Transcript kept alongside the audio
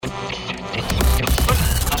For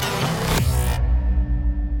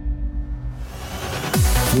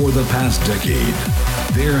the past decade,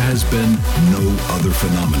 there has been no other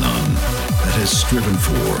phenomenon that has striven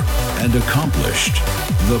for and accomplished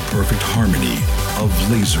the perfect harmony of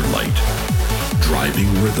laser light, driving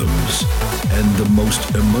rhythms, and the most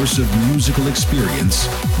immersive musical experience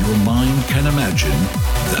your mind can imagine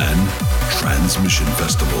than Transmission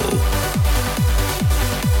Festival.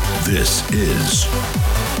 This is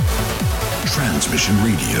Transmission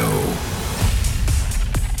Radio.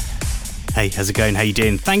 Hey, how's it going? How you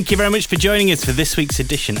doing? Thank you very much for joining us for this week's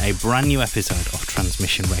edition, a brand new episode of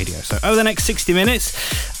Transmission Radio. So over the next 60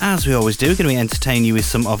 minutes, as we always do, we're going to be entertaining you with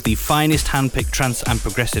some of the finest hand-picked trance and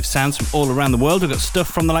progressive sounds from all around the world. We've got stuff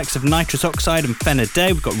from the likes of Nitrous Oxide and Fenner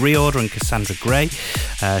Day. We've got Reorder and Cassandra Gray,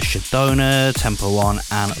 Shadona, Tempo One,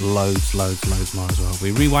 and loads more as well.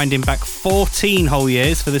 We're rewinding back 14 whole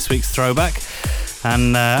years for this week's throwback.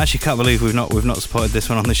 And I actually can't believe we've not supported this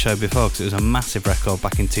one on the show before, because it was a massive record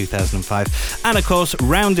back in 2005. And of course,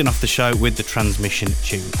 rounding off the show with the Transmission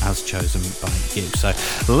tune as chosen by you. So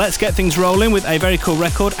let's get things rolling with a very cool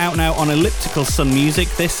record out now on Elliptical Sun Music.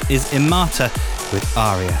 This is Imata with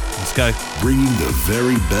Aria. Let's go. Bringing the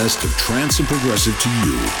very best of trance and progressive to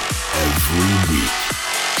you every week.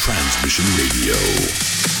 Transmission Radio.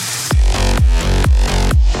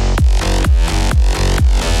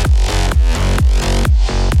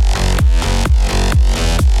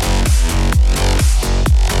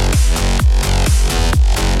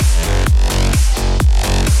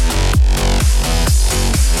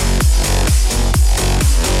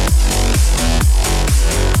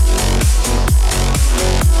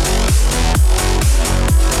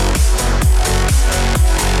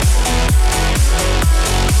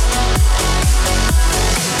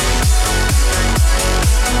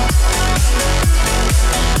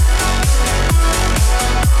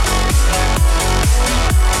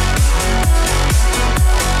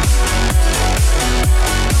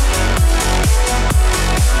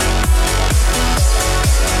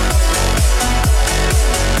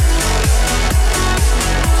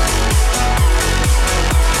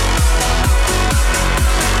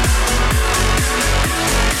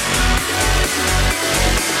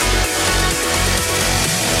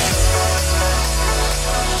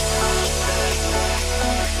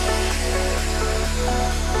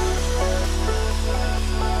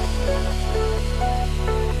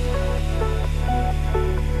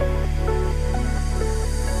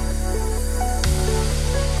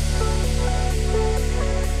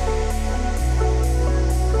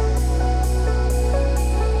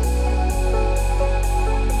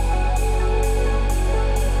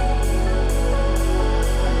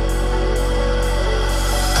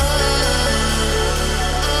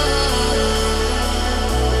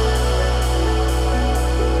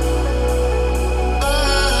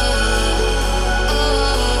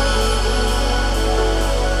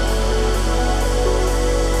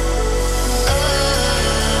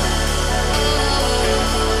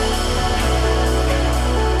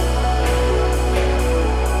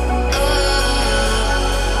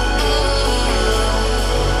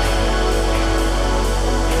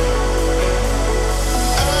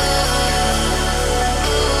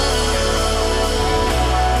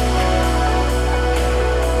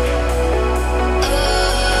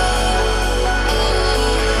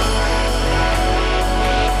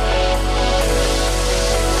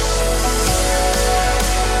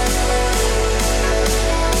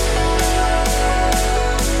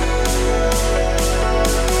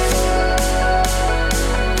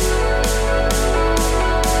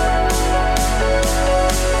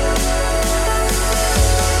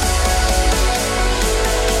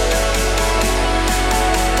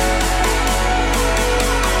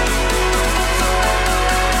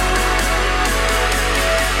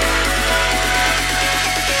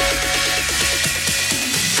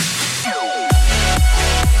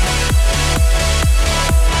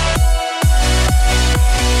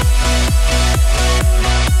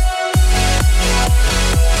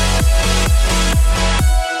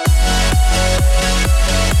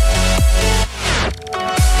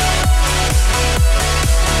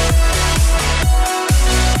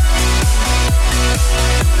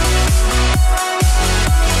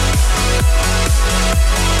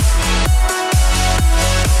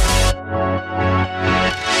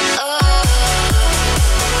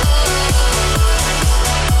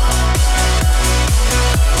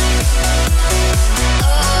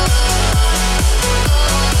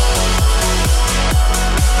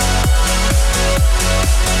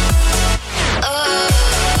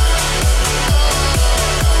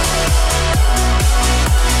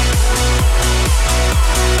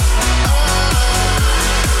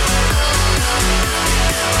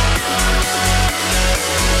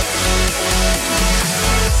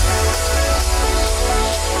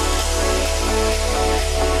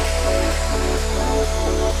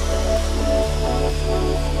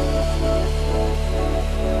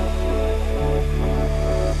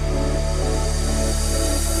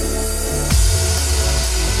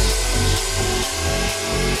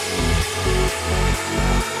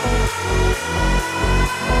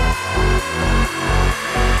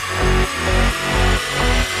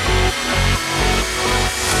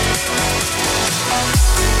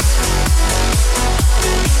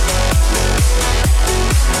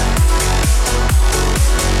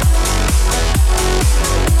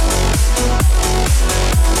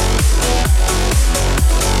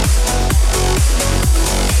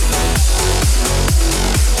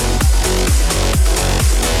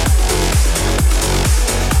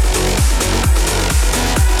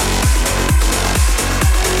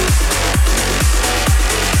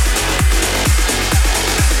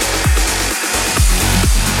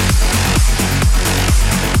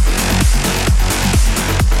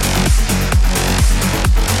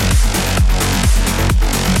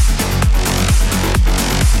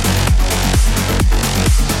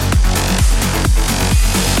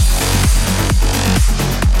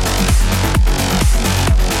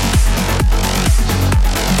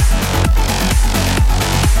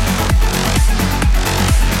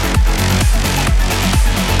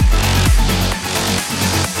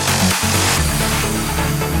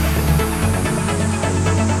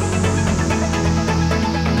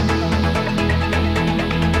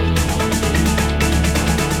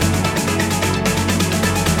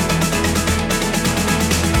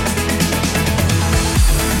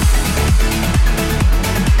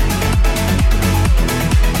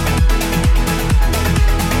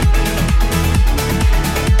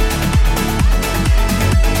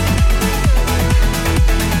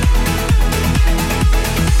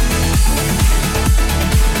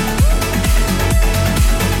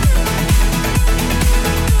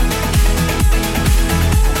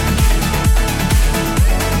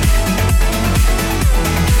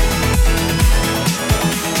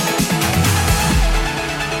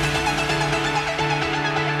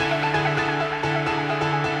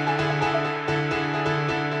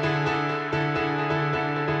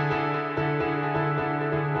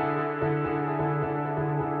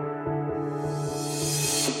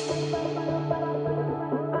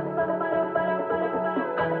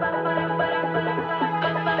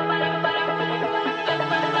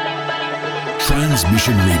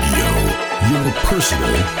 Transmission Radio, your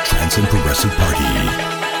personal trance and progressive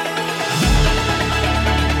party.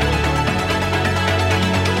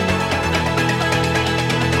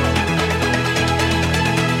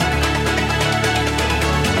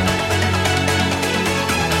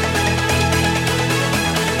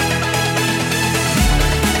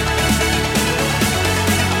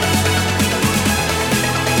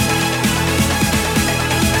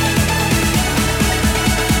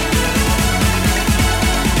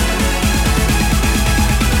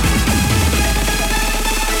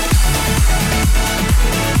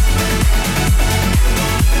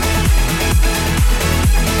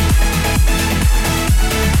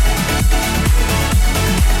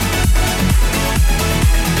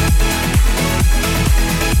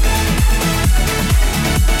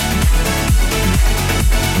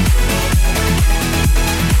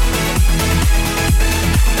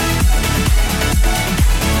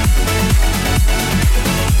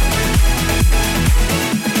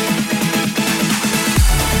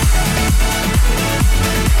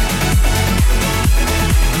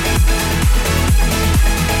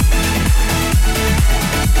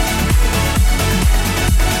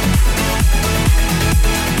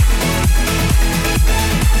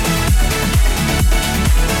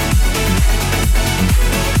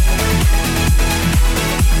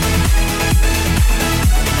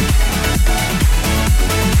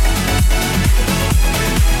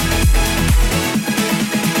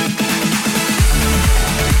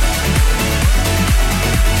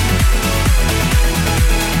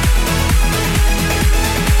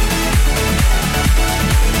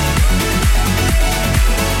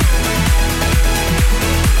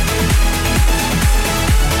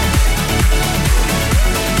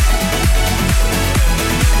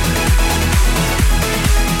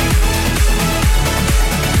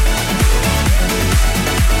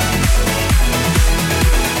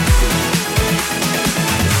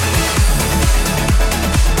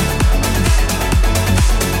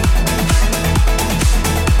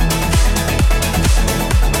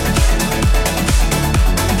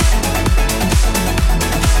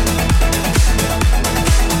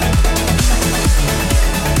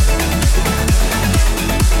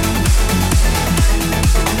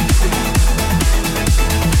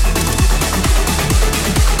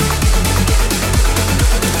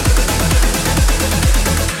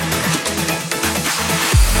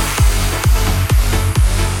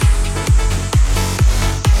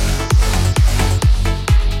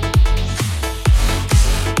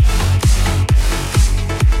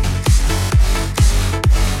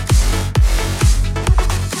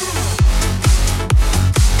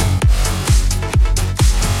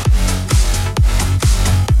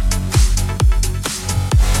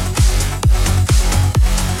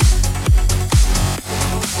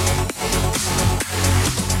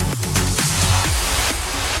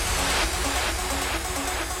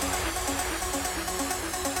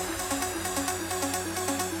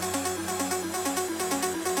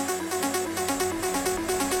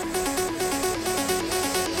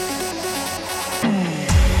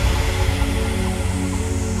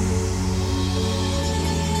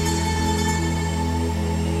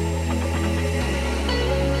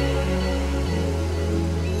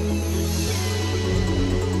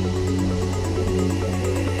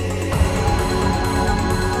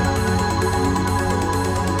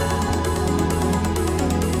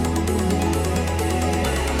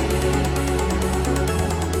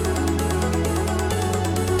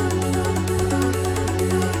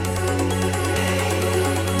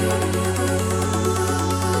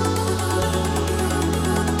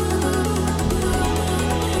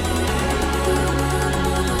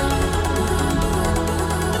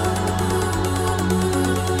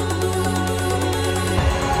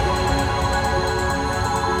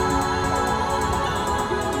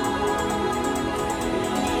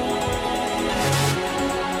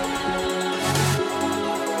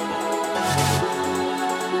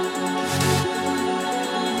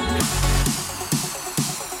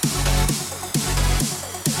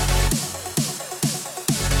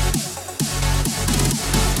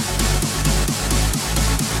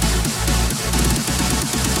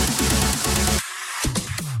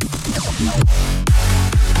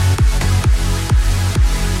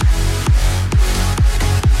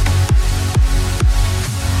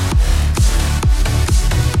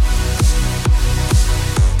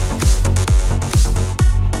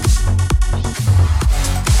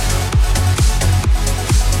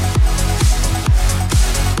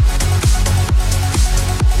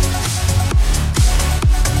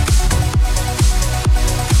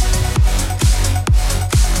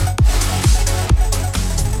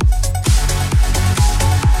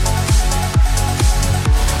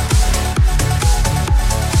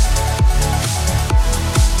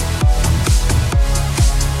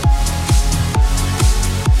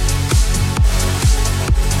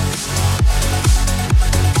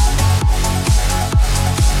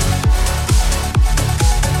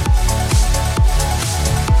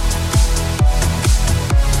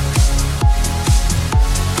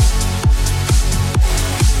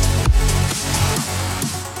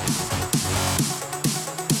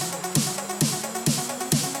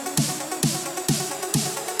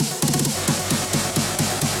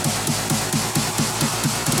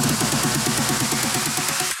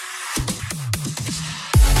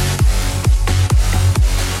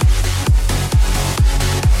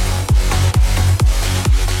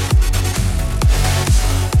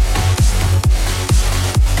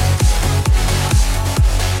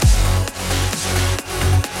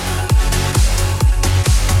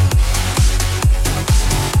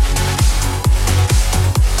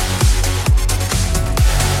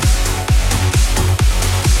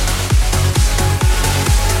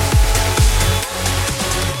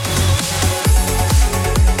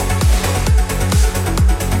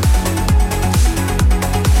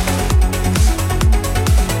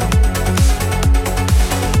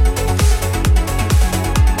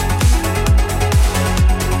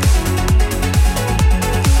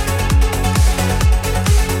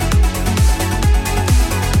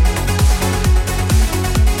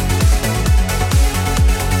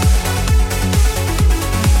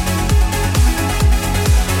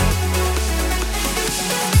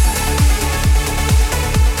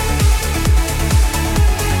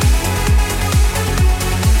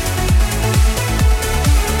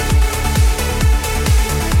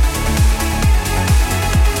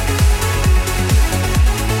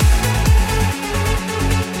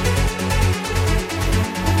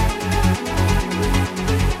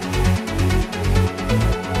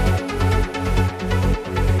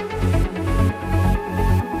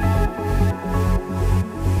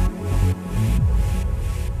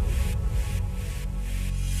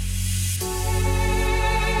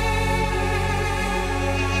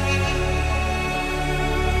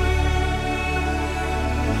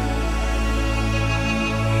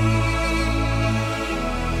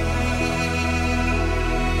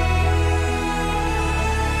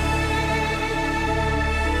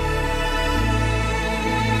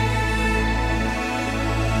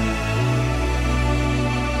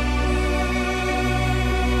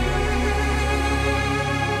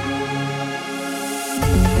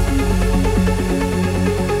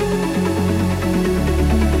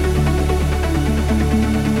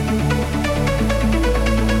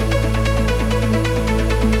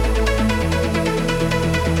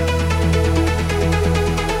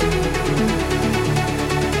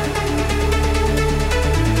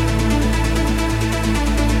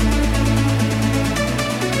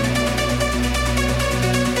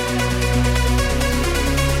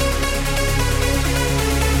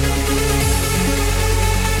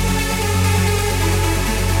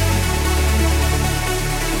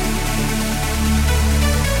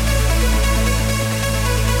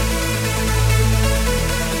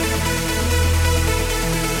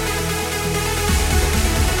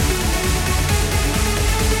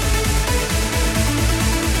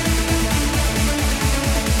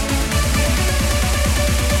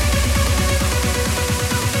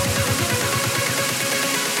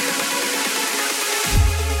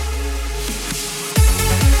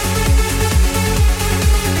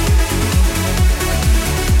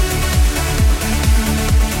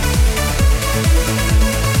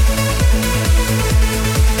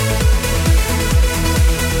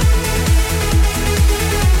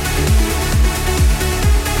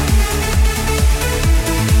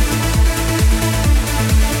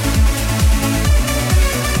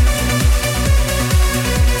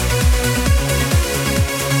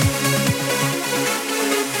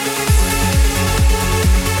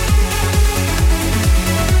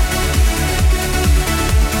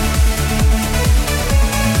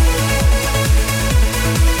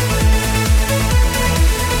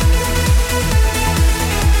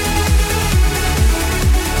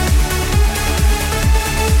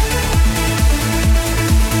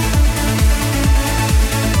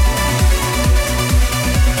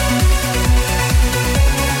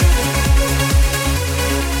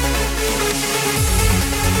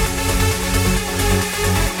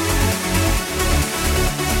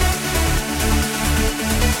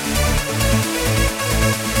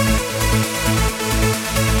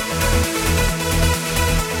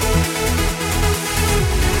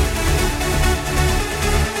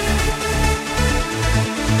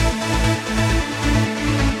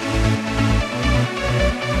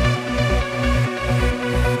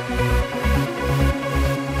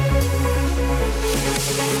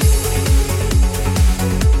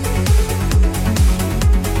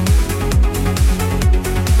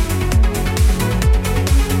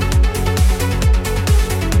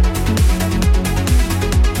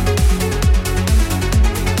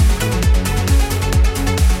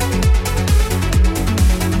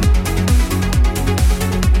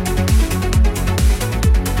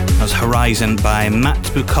 Horizon by Matt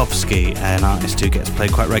Bukovski, an artist who gets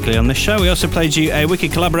played quite regularly on this show. We also played you a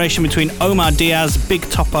wicked collaboration between Omar Diaz, Big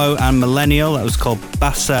Topo and Millennial. That was called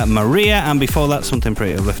Bassa Maria, and before that something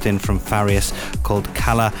pretty uplifting from Farius called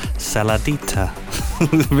Cala Saladita.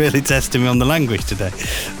 Really testing me on the language today.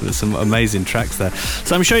 There's some amazing tracks there.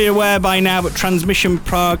 So I'm sure you're aware by now, but Transmission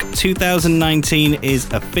Prague 2019 is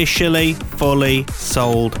officially fully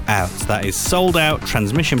sold out. That is sold out,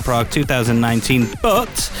 Transmission Prague 2019,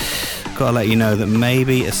 but gotta let you know that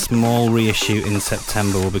maybe a small reissue in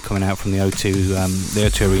September will be coming out from the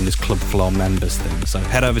O2 Arena's Club Floor members thing. So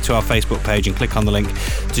head over to our Facebook page and click on the link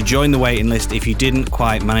to join the waiting list. If you didn't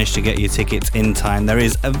quite manage to get your tickets in time, there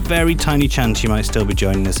is a very tiny chance you might still be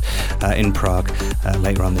joining us in Prague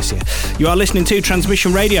later on this year. You are listening to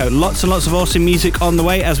Transmission Radio. Lots and lots of awesome music on the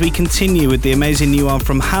way as we continue with the amazing new one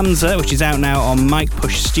from Hamza, which is out now on Mic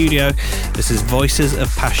Push Studio. This is Voices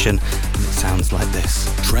of Passion, and it sounds like this.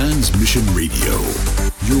 Transmission Radio,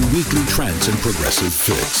 your weekly trance and progressive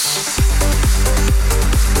fix.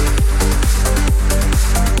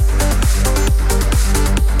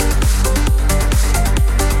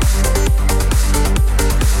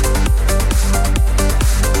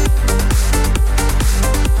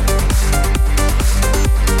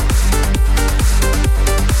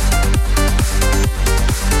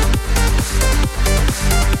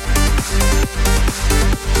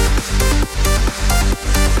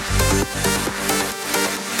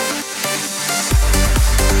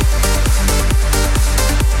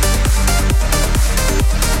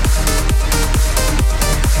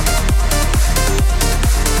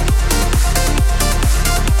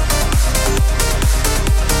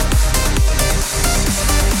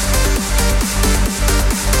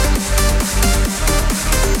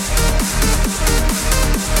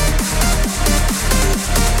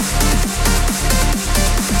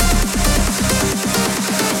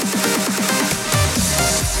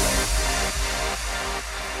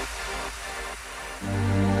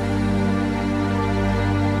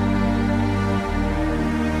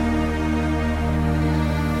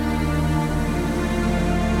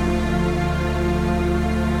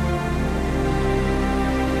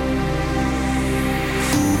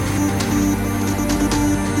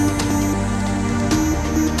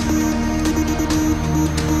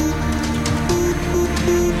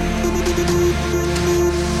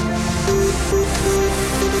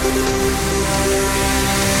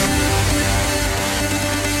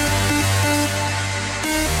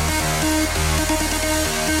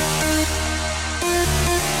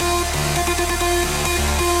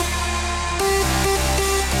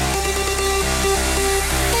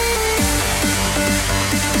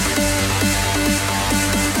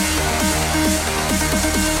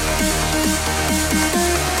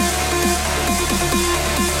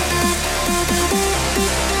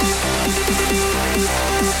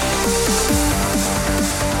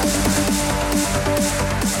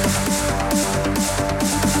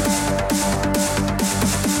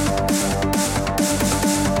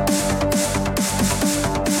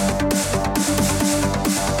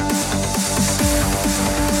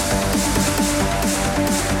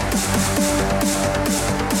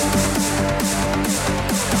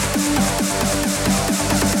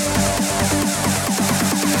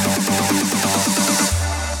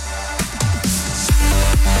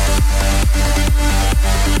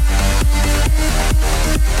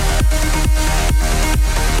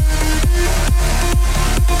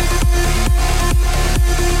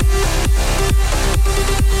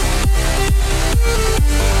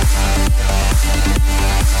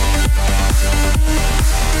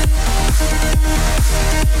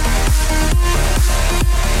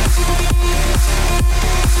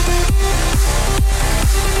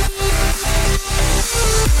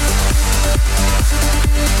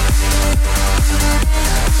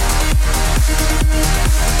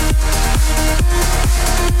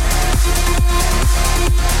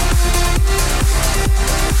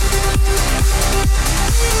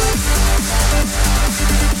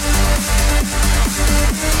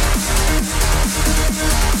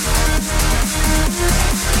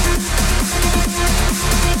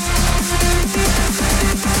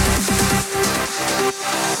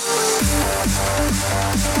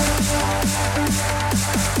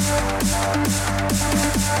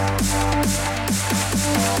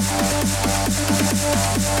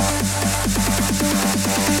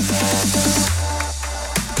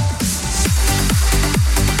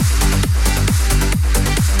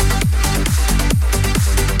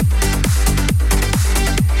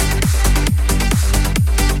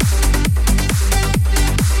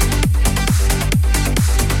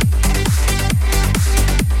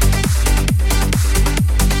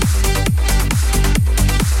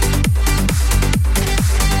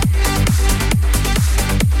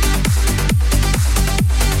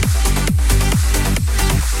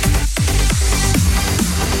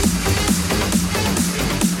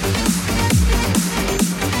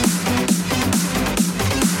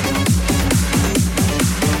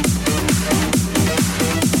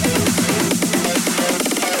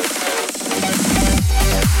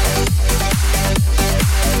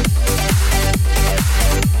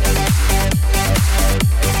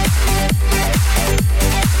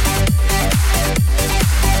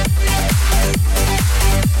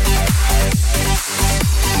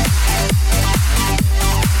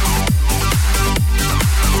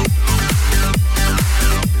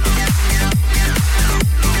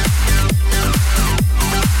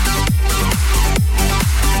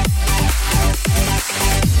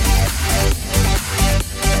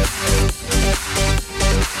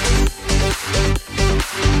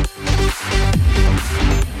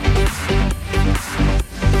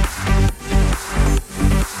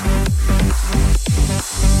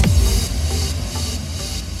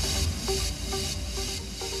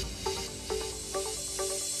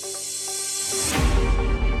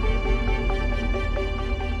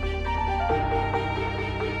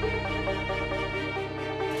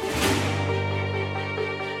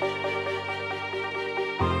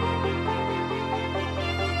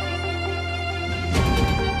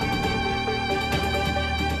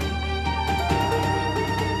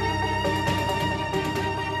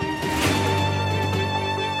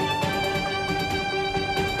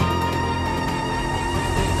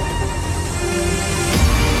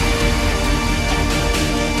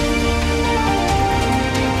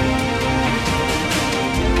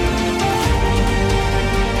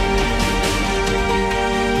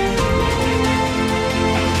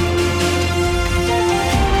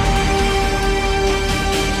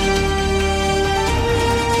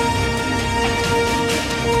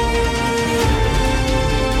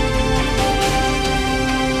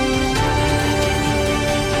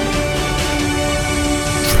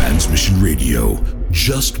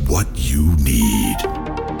 just what you need.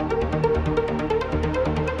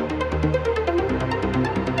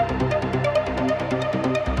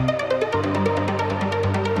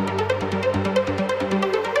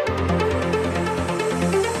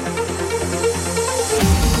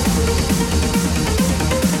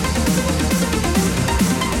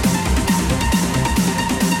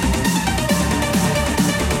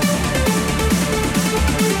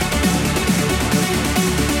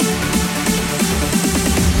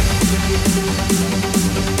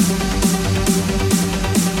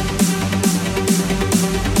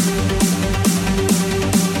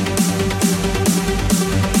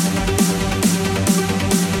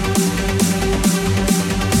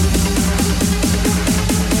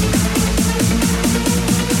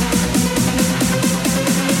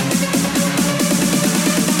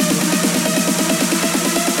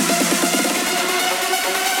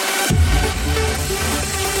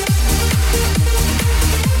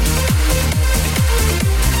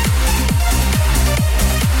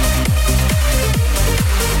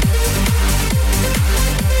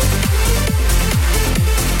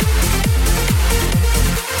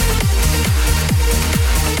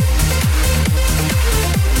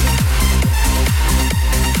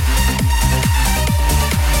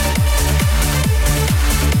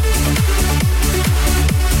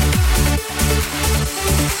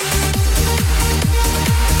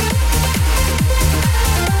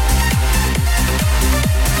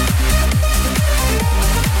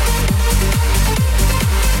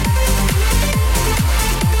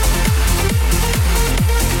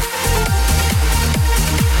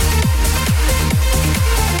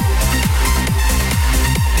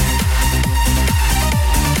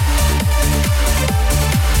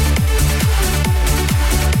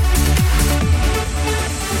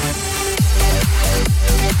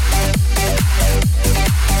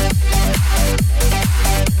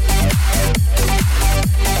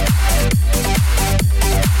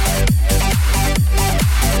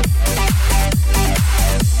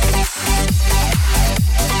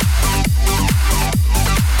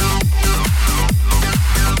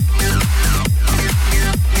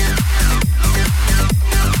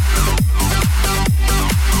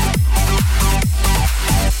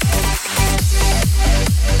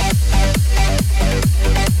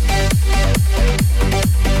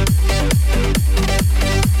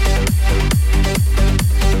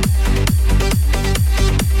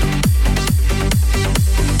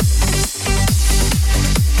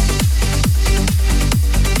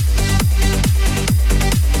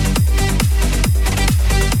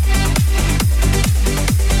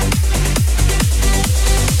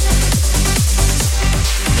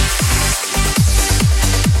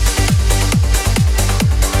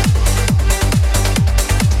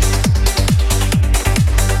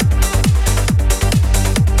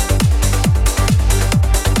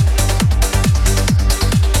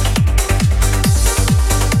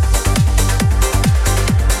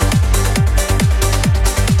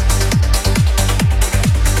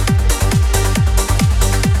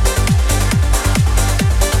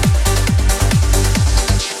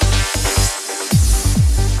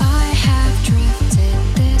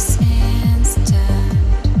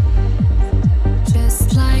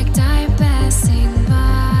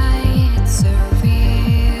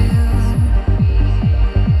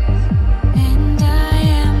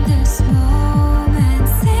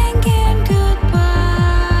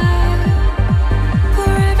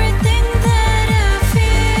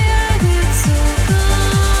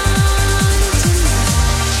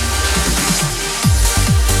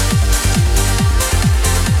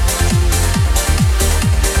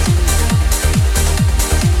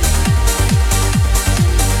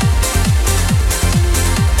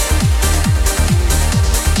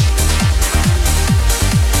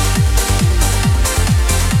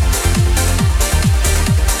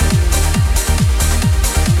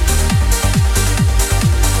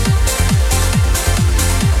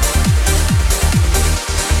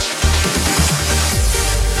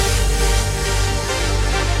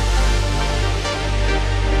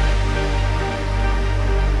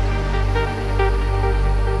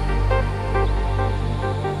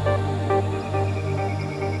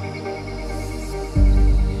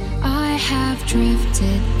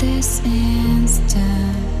 drifted this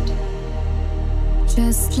instant,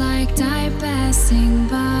 just like time passing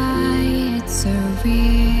by. It's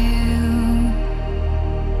surreal,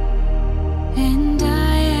 and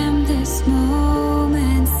I am this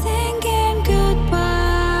moment singing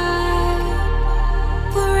goodbye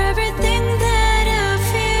for everything that I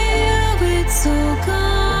feel. It's all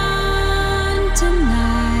gone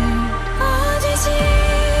tonight. All these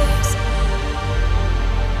years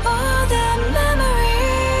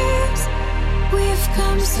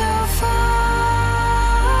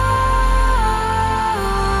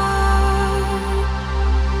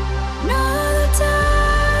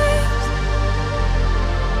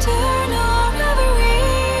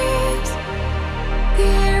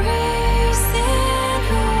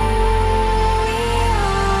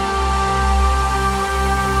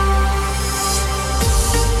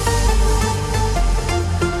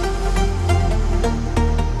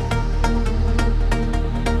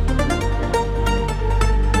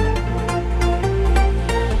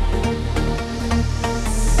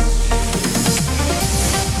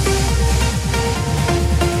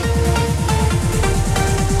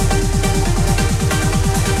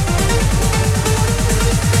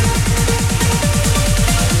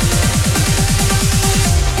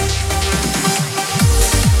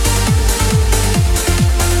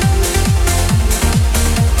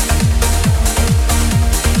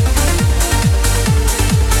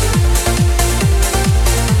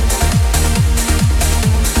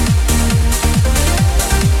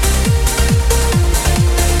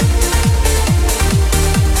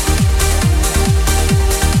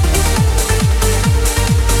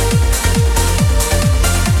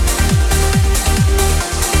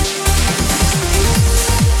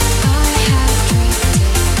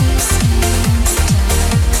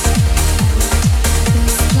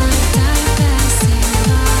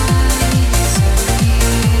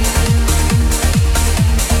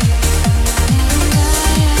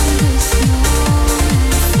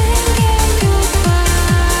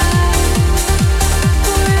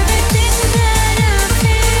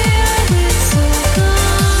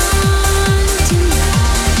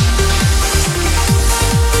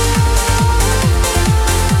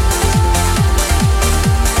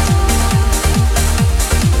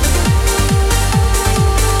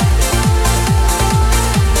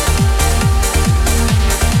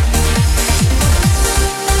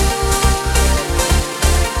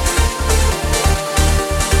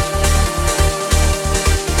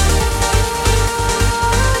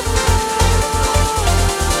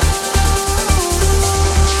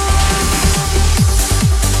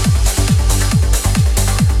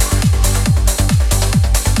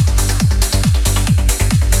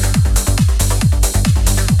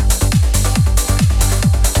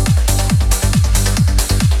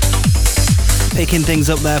Picking things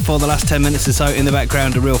up there for the last 10 minutes or so. In the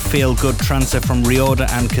background, a real feel-good trancer from Reorder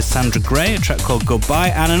and Cassandra Gray, a track called Goodbye,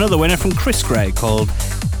 and another winner from Chris Gray called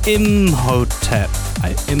Imhotep.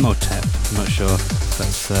 Imhotep. I'm not sure if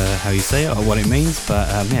that's how you say it or what it means, but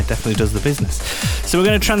yeah, it definitely does the business. So we're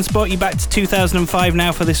going to transport you back to 2005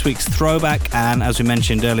 now for this week's throwback, and as we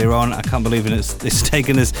mentioned earlier on, I can't believe it's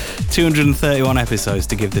taken us 231 episodes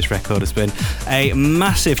to give this record a spin. A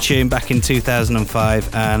massive tune back in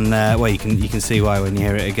 2005, and well, you can see why when you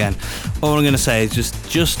hear it again. All I'm going to say is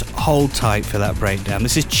just hold tight for that breakdown.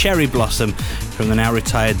 This is Cherry Blossom from the now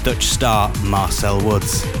retired Dutch star Marcel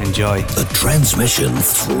Woods. Enjoy. The Transmission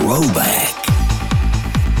Throwback.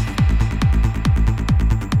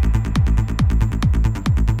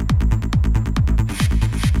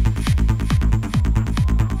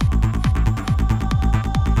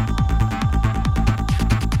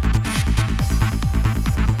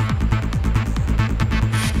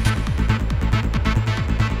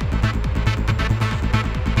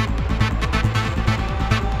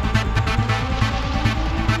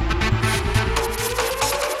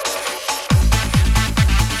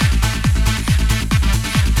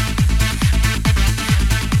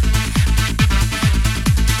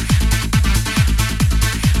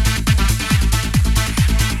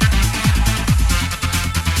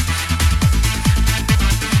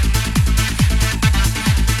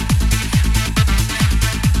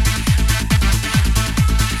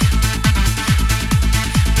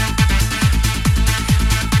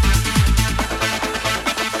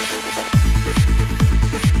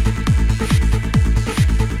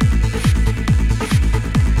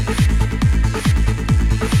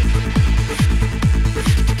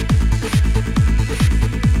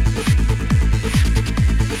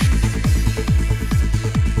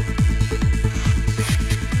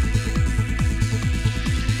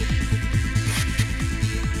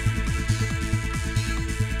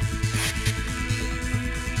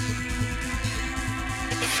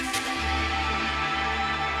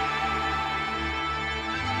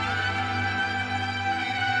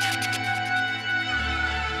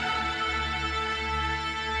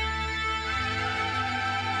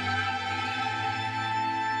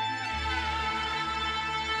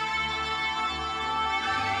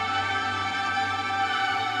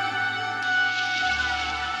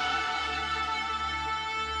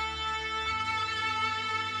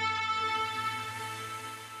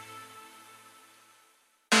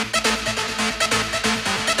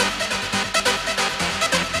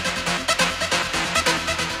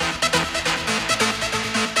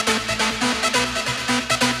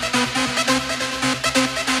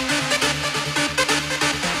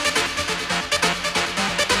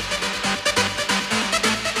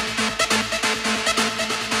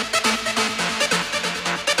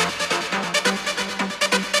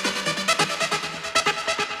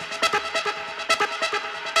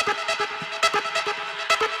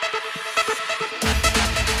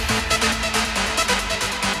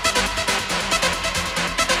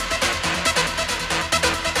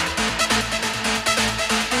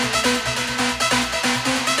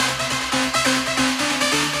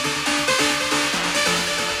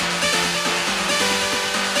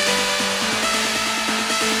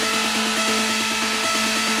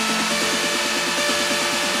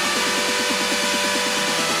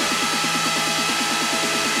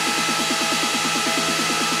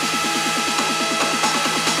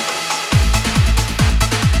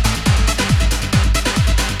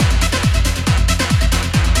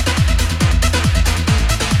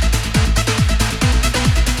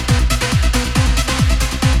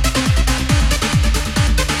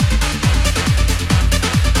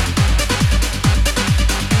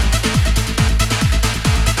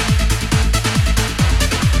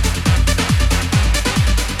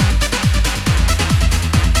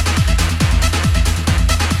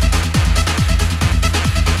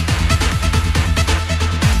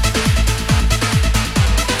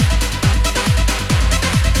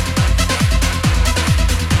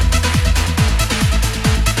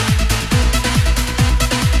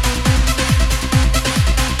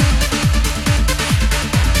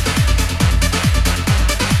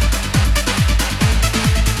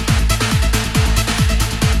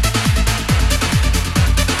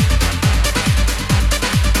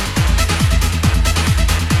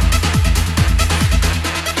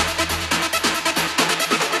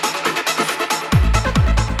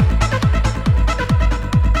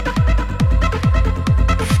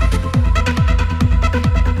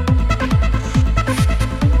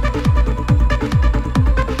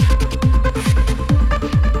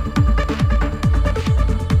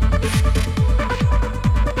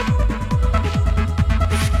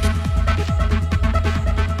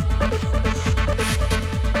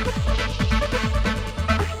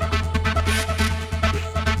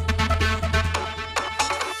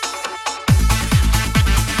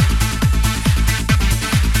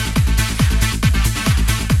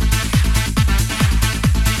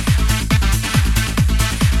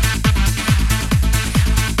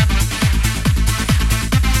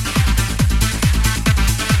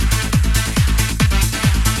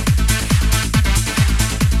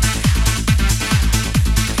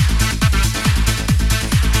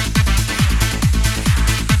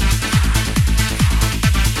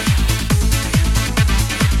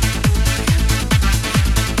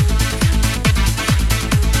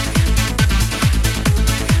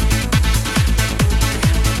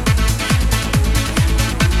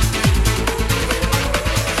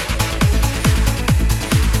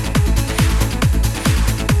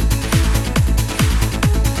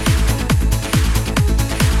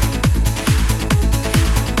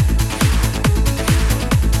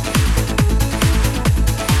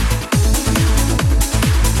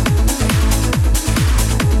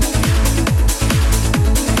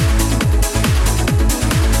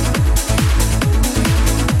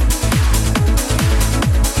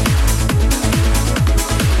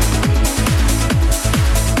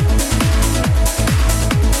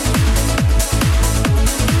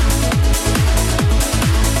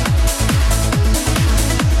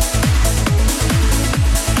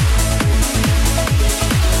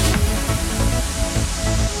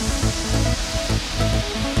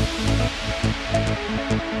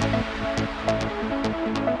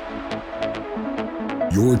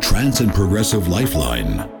 dance and progressive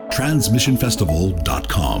lifeline,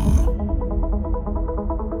 transmissionfestival.com.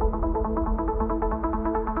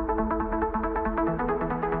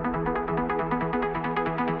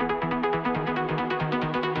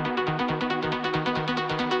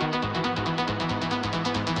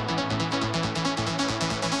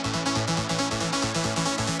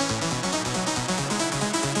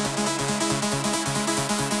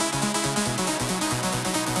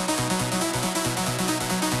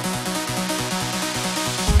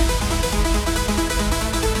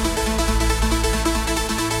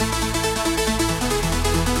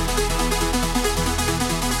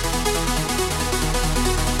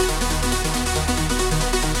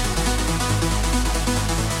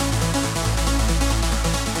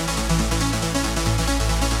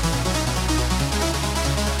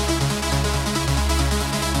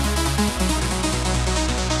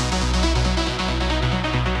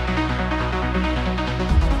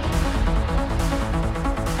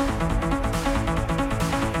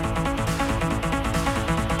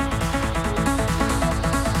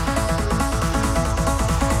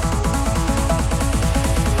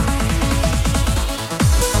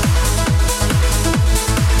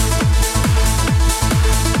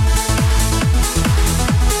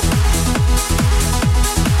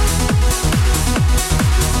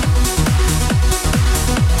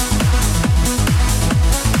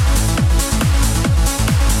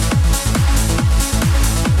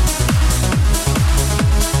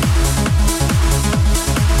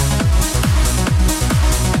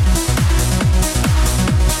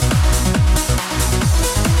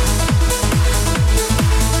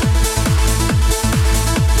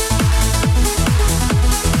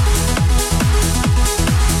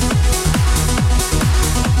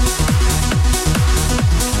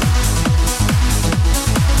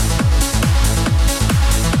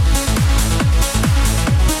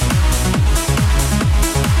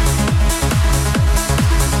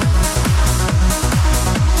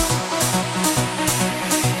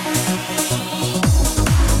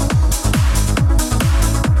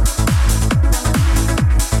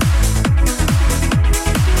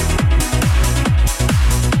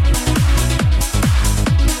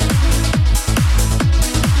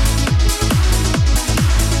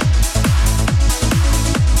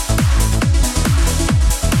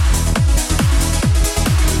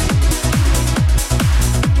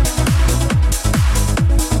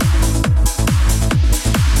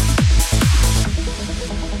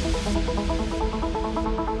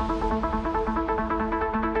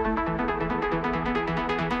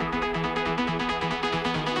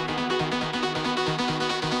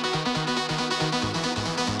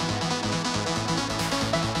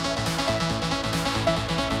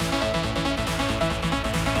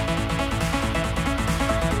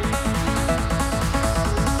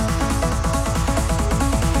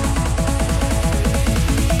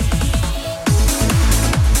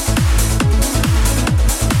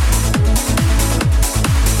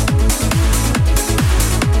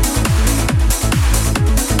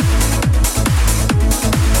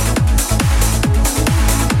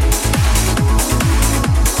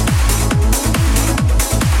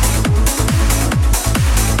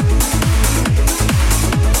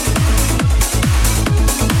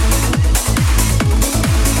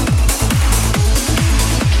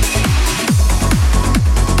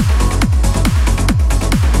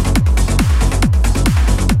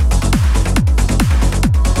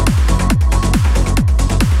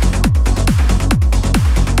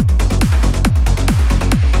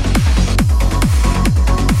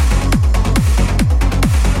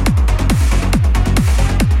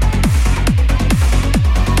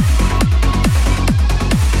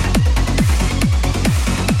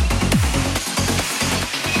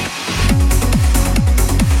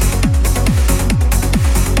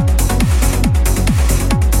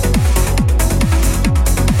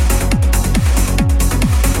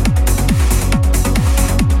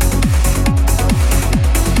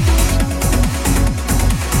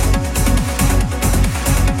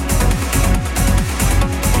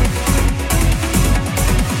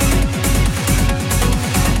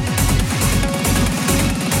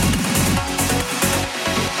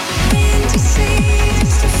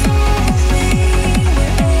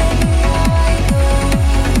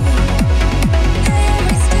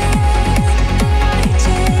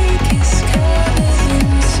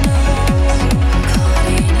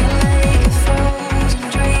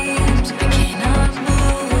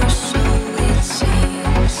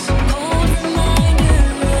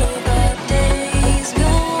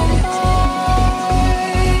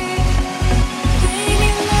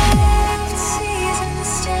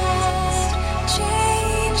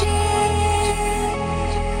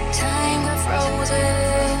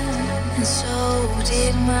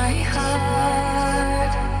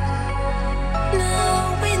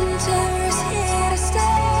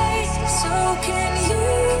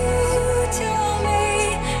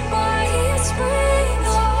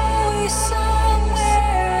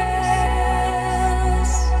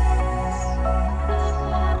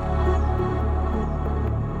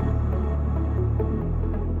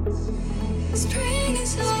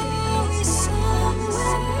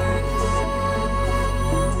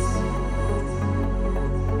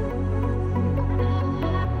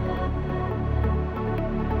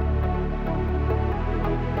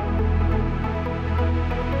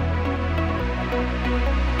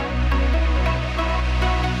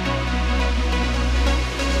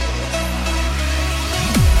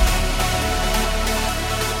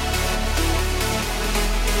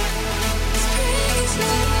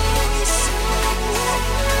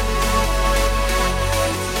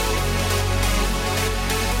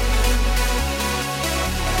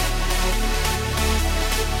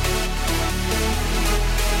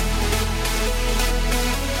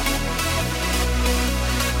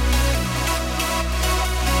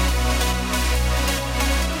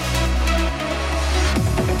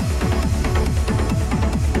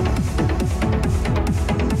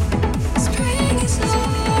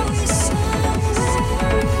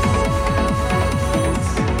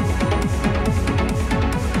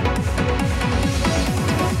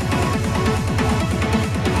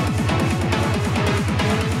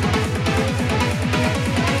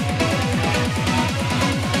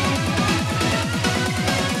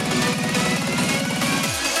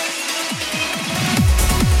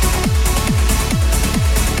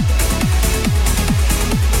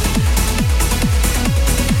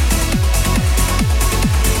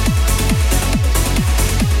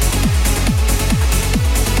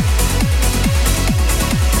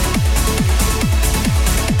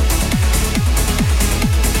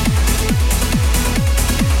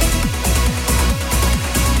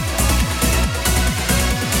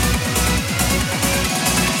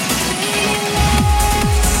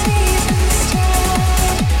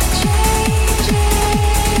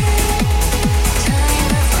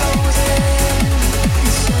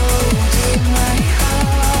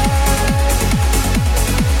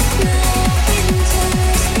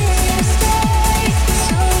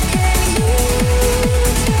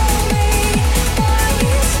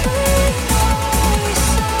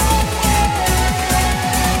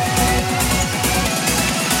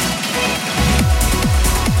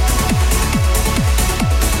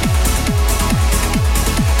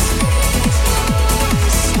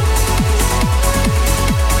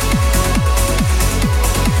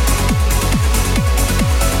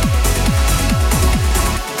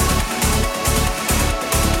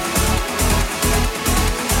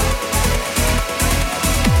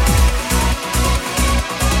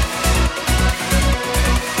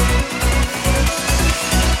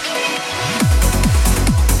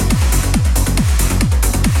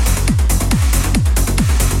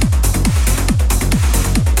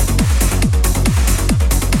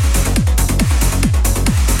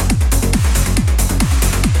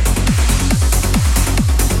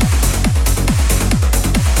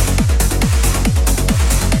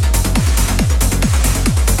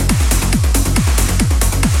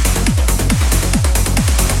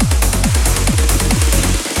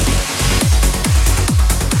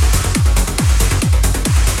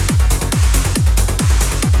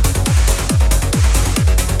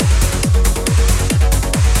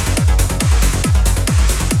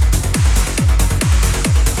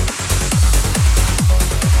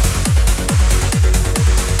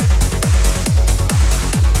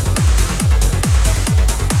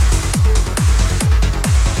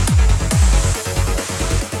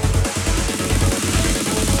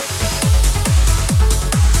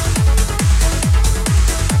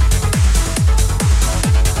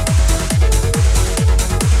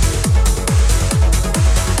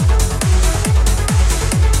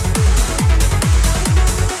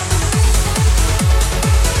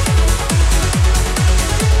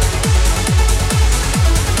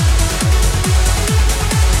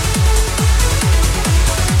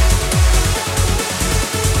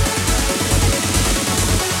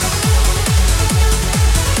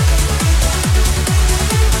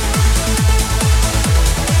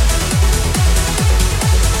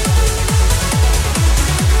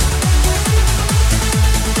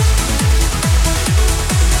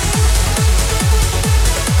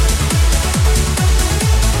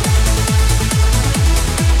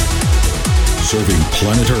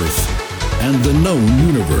 planet Earth and the known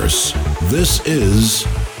universe. This is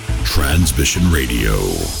Transmission Radio.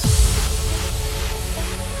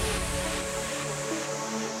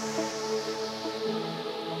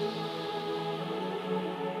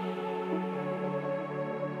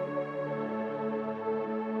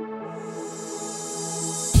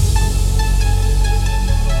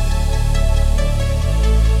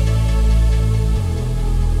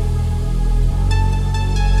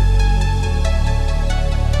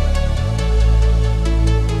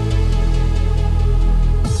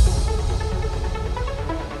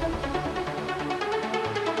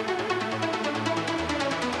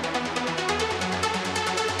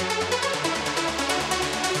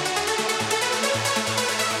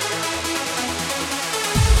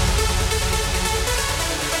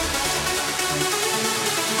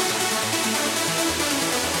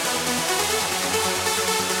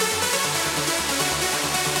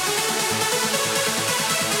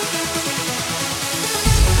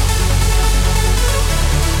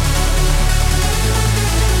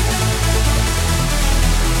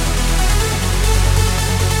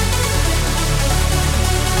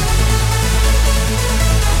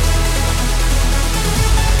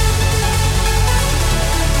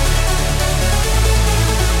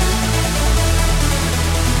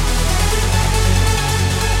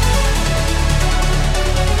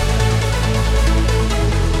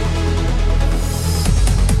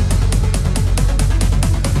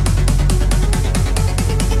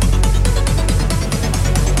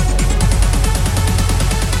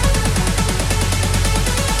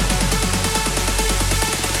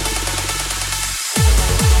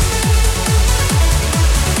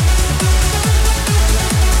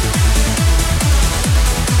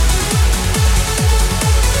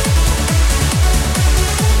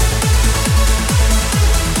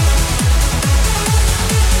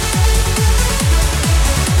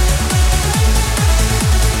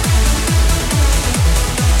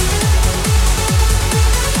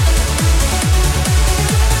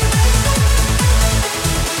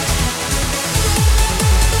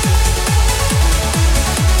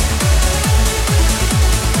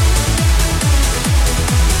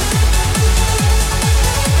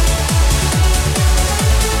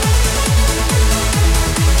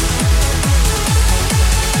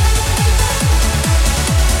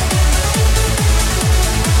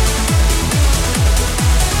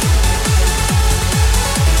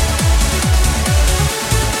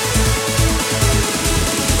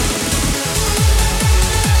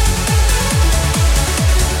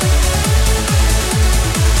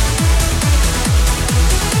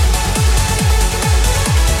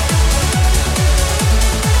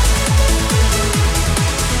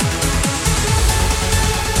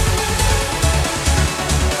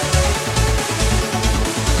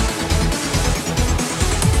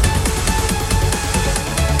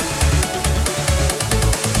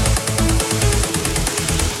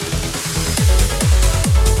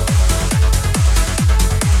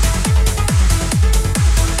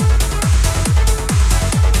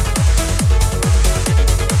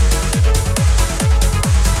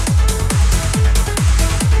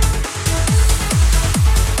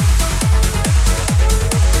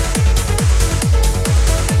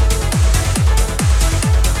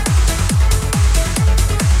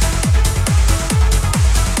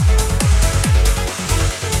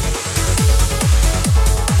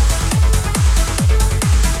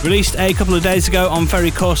 Released a couple of days ago on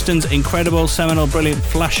Ferry Corsten's incredible, seminal, brilliant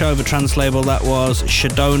flashover trance label. That was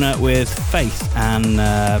Shadona with Faith, and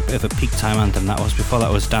a bit of a peak time anthem that was. Before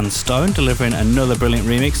that was Dan Stone delivering another brilliant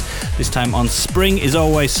remix, this time on Spring Is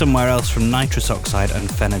Always Somewhere Else from Nitrous Oxide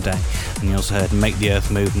and Fenner Day. And you also heard Make the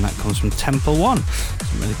Earth Move, and that comes from Temple One.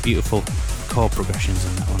 Some really beautiful chord progressions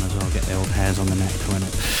in that one as well. Get the old hairs on the neck going up.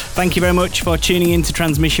 Thank you very much for tuning in to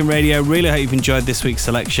Transmission Radio. Really hope you've enjoyed this week's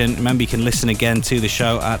selection. Remember, you can listen again to the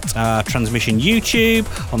show at our Transmission YouTube,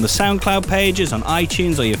 on the SoundCloud pages, on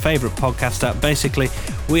iTunes, or your favourite podcast app. Basically,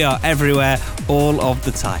 we are everywhere, all of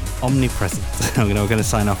the time, omnipresent. We're going to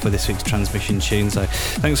sign off with this week's Transmission tune. So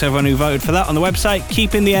thanks to everyone who voted for that on the website.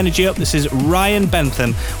 Keeping the energy up. This is Ryan Bentham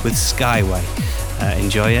with Skyway.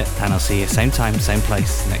 Enjoy it, and I'll see you same time, same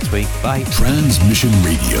place next week. Bye. Transmission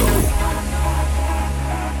Radio.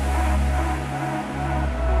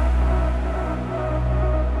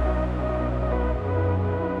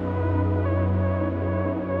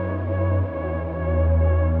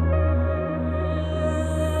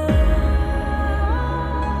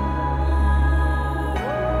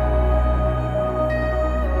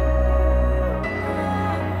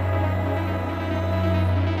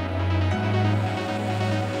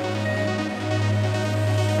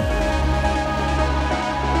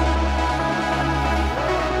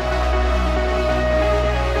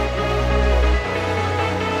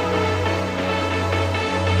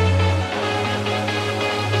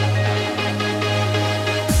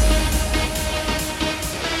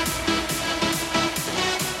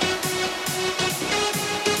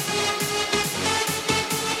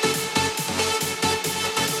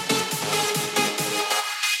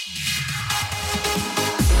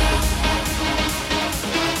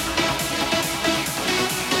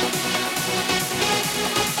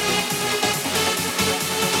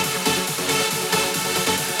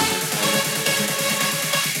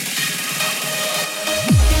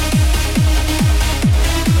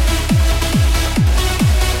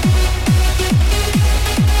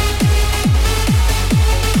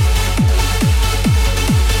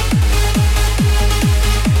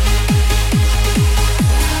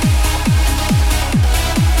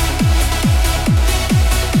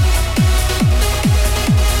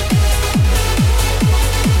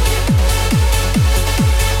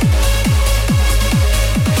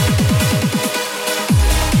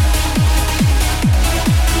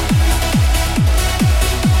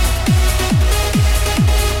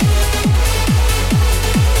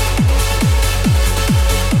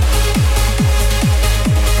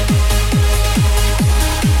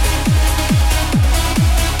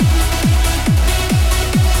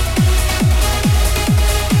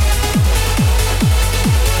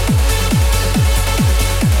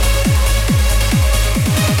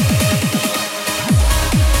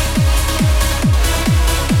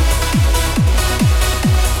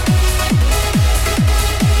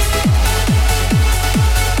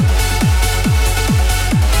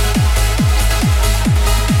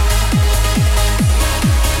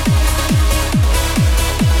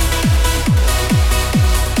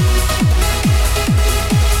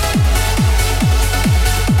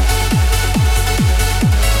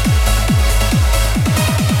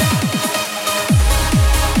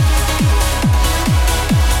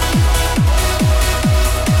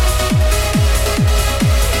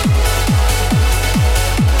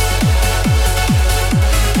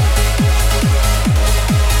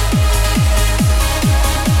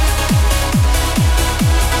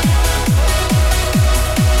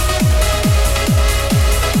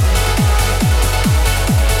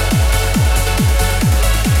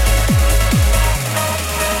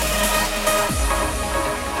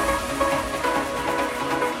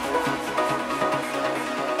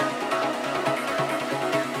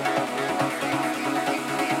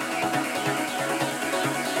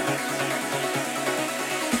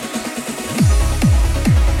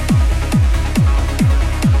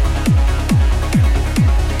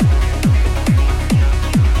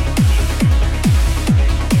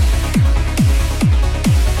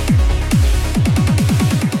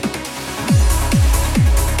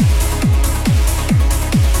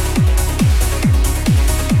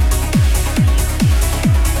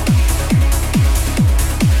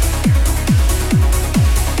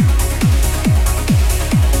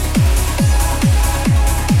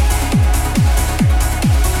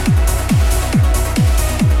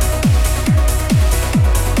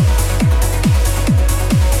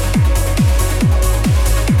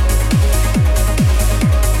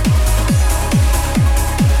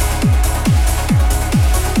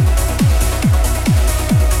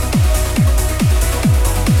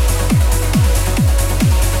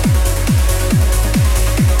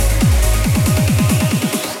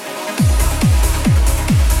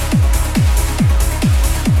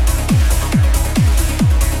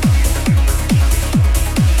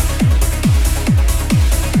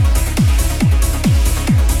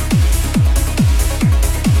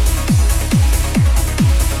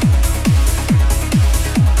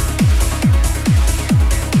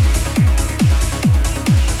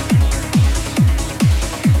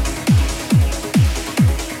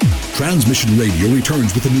 Transmission Radio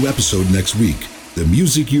returns with a new episode next week. The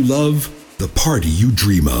music you love, the party you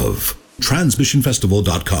dream of.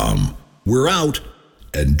 TransmissionFestival.com. We're out,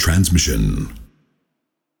 and transmission.